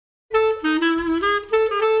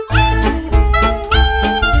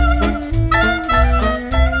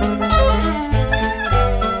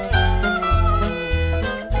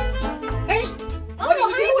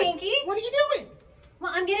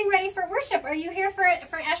you here for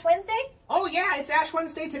Ash Wednesday? Oh yeah, it's Ash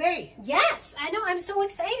Wednesday today. Yes, I know. I'm so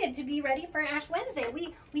excited to be ready for Ash Wednesday.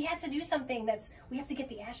 We had to do something we have to get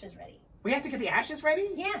the ashes ready. We have to get the ashes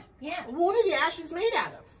ready? Yeah. What are the ashes made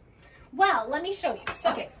out of? Well, let me show you.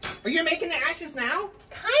 So, okay. Are you making the ashes now?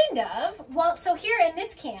 Kind of. Well, so here in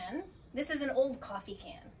this can, this is an old coffee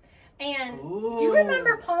can. And Ooh. Do you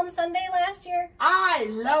remember Palm Sunday last year? I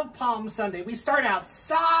love Palm Sunday. We start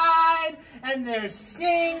outside and they're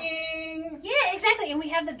singing. Yeah, exactly. And we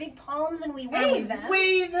have the big palms and we wave them.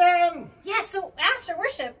 Wave them. Yeah, so after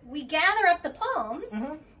worship, we gather up the palms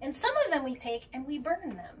and some of them we take and we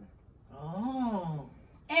burn them. Oh.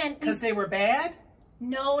 And because they were bad?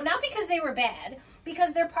 No, not because they were bad.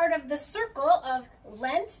 Because they're part of the circle of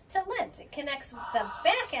Lent to Lent. It connects the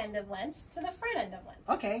back end of Lent to the front end of Lent.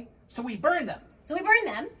 Okay, so we burn them. So we burn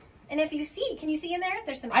them, and if you see, can you see in there?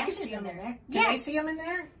 There's some ashes. I can see them in there. Yeah. Can I see them in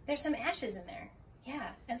there? There's some ashes in there. Yeah,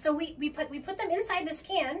 and so we put them inside this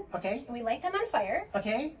can. Okay. And we light them on fire.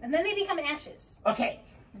 Okay. And then they become ashes. Okay.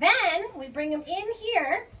 Then we bring them in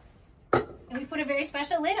here, and we put a very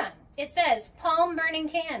special lid on. It says, palm burning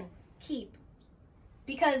can, keep.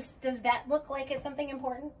 Because does that look like it's something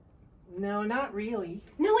important? No, not really.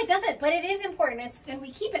 No, it doesn't, but it is important. And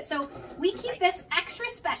we keep it. So we keep this extra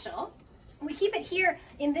special. We keep it here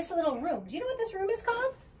in this little room. Do you know what this room is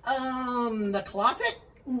called? The closet?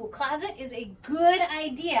 Ooh, closet is a good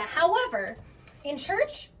idea. However, in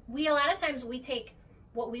church, a lot of times we take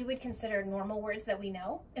what we would consider normal words that we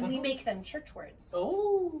know, and we make them church words.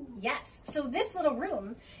 Oh. Yes. So this little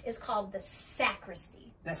room is called the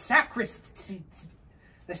sacristy. The sacristy.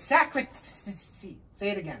 The sacristy. Say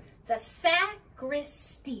it again. The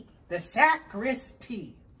sacristy. The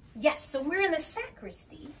sacristy. Yes, so we're in the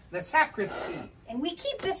sacristy. The sacristy. And we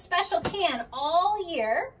keep this special can all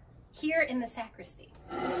year here in the sacristy.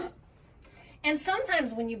 And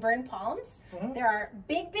sometimes when you burn palms, there are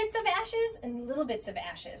big bits of ashes and little bits of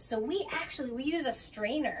ashes. So we use a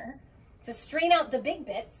strainer to strain out the big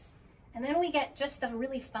bits, and then we get just the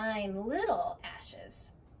really fine little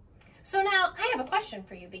ashes. So now, I have a question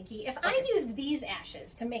for you, Binky. If I used these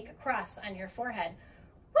ashes to make a cross on your forehead,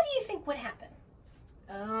 what do you think would happen?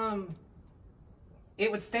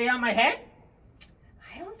 It would stay on my head?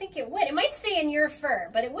 I don't think it would. It might stay in your fur,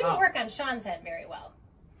 but it wouldn't work on Sean's head very well.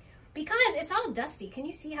 Because it's all dusty. Can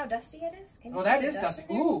you see how dusty it is? Can you that is dusty.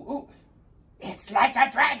 Ooh. It's like a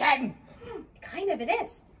dragon. Kind of, it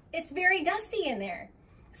is. It's very dusty in there.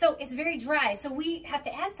 So it's very dry. So we have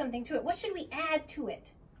to add something to it. What should we add to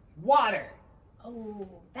it? Water. Oh,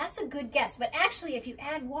 that's a good guess. But actually, if you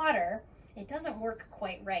add water, it doesn't work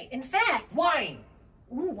quite right. In fact... Wine.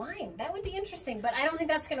 Ooh, wine. That would be interesting, but I don't think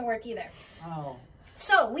that's going to work either. Oh.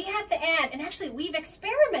 So we have to add, and actually we've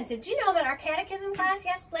experimented. Do you know that our catechism class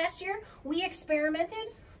last year, we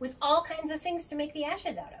experimented with all kinds of things to make the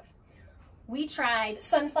ashes out of. We tried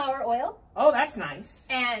sunflower oil. Oh, that's nice.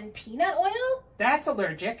 And peanut oil. That's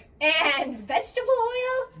allergic. And vegetable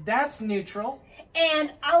oil. That's neutral.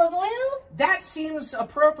 And olive oil. That seems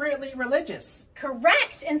appropriately religious.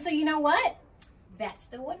 Correct. And so you know what? That's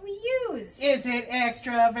the one we use. Is it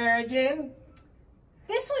extra virgin?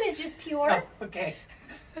 This one is just pure. Oh, okay.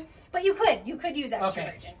 But you could use extra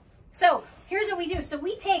virgin. So here's what we do. So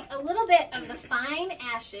we take a little bit of the fine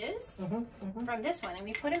ashes from this one and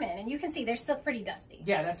we put them in. And you can see they're still pretty dusty.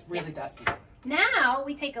 Yeah, that's really dusty. Now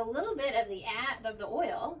we take a little bit of the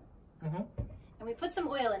oil and we put some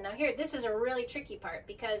oil in. Now here, this is a really tricky part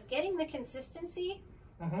because getting the consistency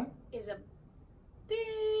is a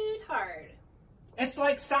bit hard. It's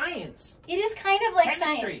like science. It is kind of like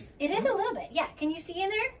chemistry. Science. It is a little bit. Yeah. Can you see in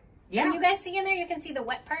there? Yeah. Can you guys see in there? You can see the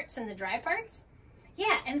wet parts and the dry parts.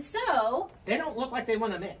 Yeah. And so... They don't look like they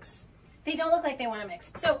want to mix. They don't look like they want to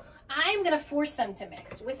mix. So I'm going to force them to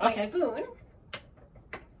mix with my spoon.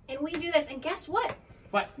 And we do this. And guess what?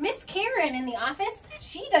 What? Miss Karen in the office,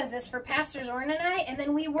 she does this for Pastor Zorn and I, and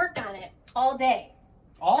then we work on it all day.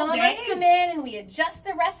 Some of us come in and we adjust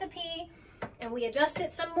the recipe, and we adjust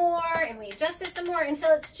it some more, and we adjust it some more until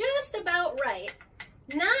it's just about right.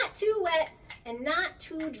 Not too wet and not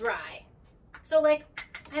too dry. So, like,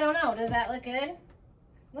 I don't know. Does that look good?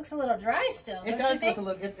 Looks a little dry still. It does look a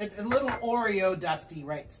little. It's a little Oreo dusty,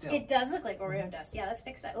 right? Still. It does look like Oreo dust. Yeah, let's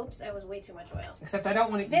fix that. Oops, that was way too much oil. Except I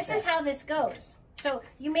don't want to eat This that. is how this goes. So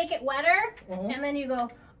you make it wetter, and then you go,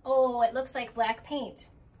 oh, it looks like black paint,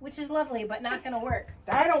 which is lovely, but not going to work.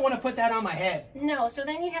 I don't want to put that on my head. No, so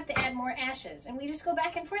then you have to add more ashes, and we just go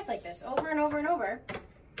back and forth like this, over and over and over,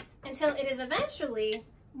 until it is eventually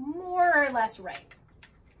more or less ripe.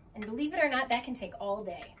 And believe it or not, that can take all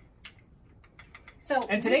day. So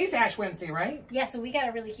and today's Ash Wednesday, right? Yeah, so we got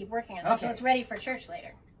to really keep working on this, so it's ready for church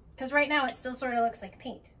later. Because right now it still sort of looks like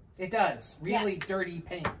paint. It does. Really dirty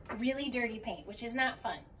paint. Really dirty paint, which is not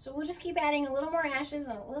fun. So we'll just keep adding a little more ashes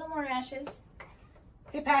and a little more ashes.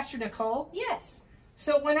 Hey, Pastor Nicole. Yes.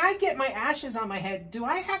 So when I get my ashes on my head, do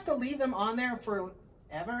I have to leave them on there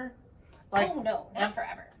forever? Oh, no, not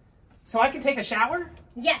forever. So I can take a shower?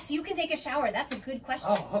 Yes, you can take a shower. That's a good question.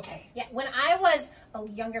 Oh, okay. Yeah, when I was a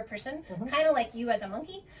younger person, kind of like you as a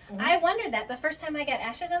monkey, I wondered that the first time I got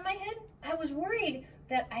ashes on my head, I was worried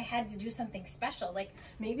that I had to do something special. Like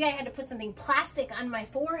maybe I had to put something plastic on my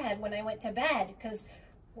forehead when I went to bed, because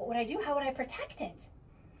what would I do? How would I protect it?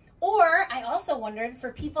 Or I also wondered,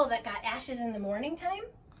 for people that got ashes in the morning time,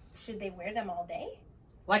 should they wear them all day?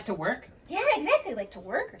 Like to work? Yeah, exactly. Like to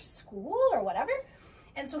work or school or whatever.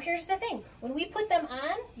 And so here's the thing. When we put them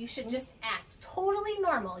on, you should just act totally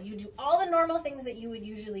normal. You do all the normal things that you would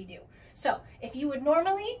usually do. So if you would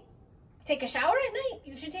normally take a shower at night,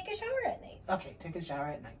 you should take a shower at night. Okay, take a shower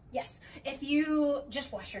at night. Yes. If you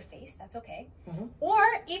just wash your face, that's okay. Or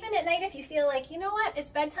even at night, if you feel like, you know what, it's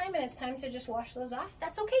bedtime and it's time to just wash those off,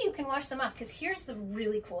 that's okay. You can wash them off, because here's the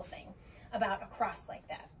really cool thing about a cross like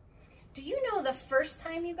that. Do you know the first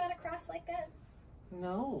time you got a cross like that?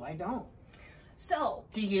 No, I don't. So.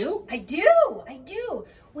 Do you? I do. I do.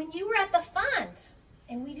 When you were at the font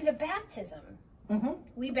and we did a baptism,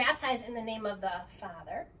 we baptized in the name of the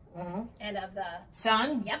Father and of the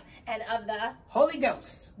Son. Yep. And of the Holy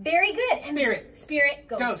Ghost. Very good. Spirit. Spirit,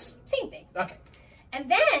 ghost. Ghost. Same thing. Okay.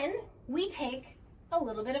 And then we take a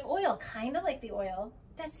little bit of oil, kind of like the oil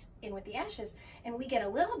that's in with the ashes, and we get a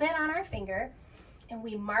little bit on our finger and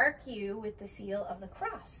we mark you with the seal of the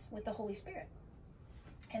cross, with the Holy Spirit.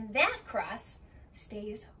 And that cross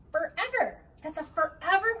stays forever. That's a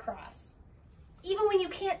forever cross. Even when you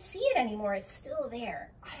can't see it anymore, it's still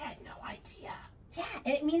there. I had no idea. Yeah,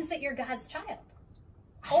 and it means that you're God's child.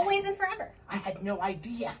 Always and forever. I had no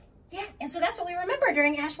idea. Yeah, and so that's what we remember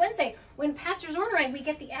during Ash Wednesday. When Pastor Zorn and I, we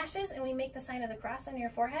get the ashes and we make the sign of the cross on your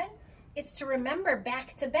forehead, it's to remember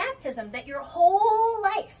back to baptism that your whole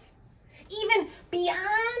life, even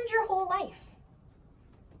beyond your whole life,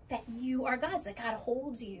 that you are God's, that God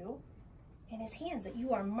holds you in his hands, that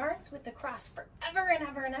you are marked with the cross forever and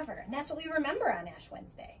ever and ever. And that's what we remember on Ash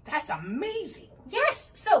Wednesday. That's amazing.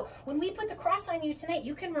 Yes. So when we put the cross on you tonight,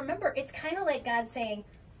 you can remember, it's kind of like God saying,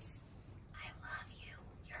 I love you.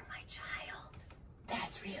 You're my child.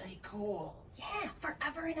 That's really cool. Yeah,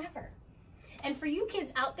 forever and ever. And for you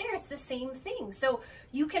kids out there, it's the same thing. So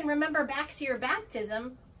you can remember back to your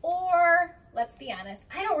baptism, or let's be honest,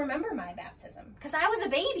 I don't remember my baptism because I was a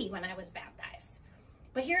baby when I was baptized.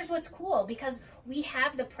 But here's what's cool, because we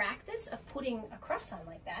have the practice of putting a cross on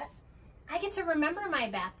like that. I get to remember my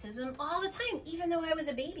baptism all the time, even though I was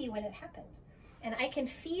a baby when it happened. And I can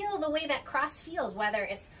feel the way that cross feels, whether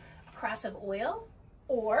it's a cross of oil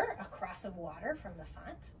or a cross of water from the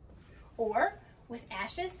font or with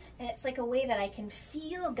ashes. And it's like a way that I can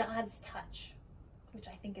feel God's touch, which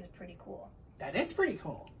I think is pretty cool. That is pretty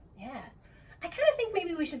cool. Yeah. I kind of think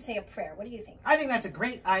maybe we should say a prayer. What do you think? I think that's a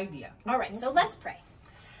great idea. All right, so let's pray.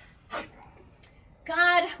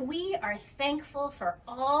 God, we are thankful for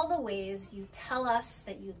all the ways you tell us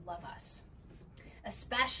that you love us,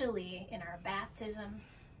 especially in our baptism,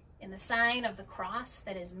 in the sign of the cross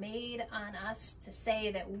that is made on us to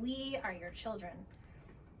say that we are your children,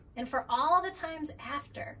 and for all the times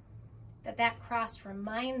after that cross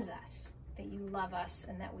reminds us that you love us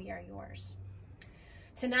and that we are yours.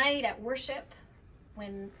 Tonight at worship,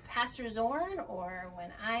 when Pastor Zorn or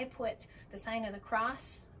when I put the sign of the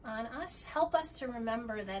cross on us, help us to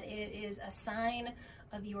remember that it is a sign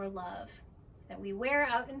of your love that we wear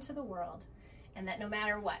out into the world, and that no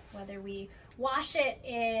matter what, whether we wash it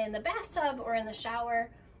in the bathtub or in the shower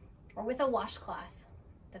or with a washcloth,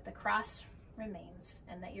 that the cross remains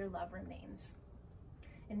and that your love remains.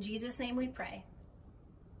 In Jesus' name we pray.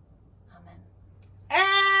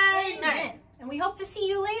 Amen. Amen. And we hope to see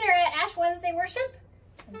you later at Ash Wednesday worship.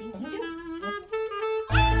 And Binky too.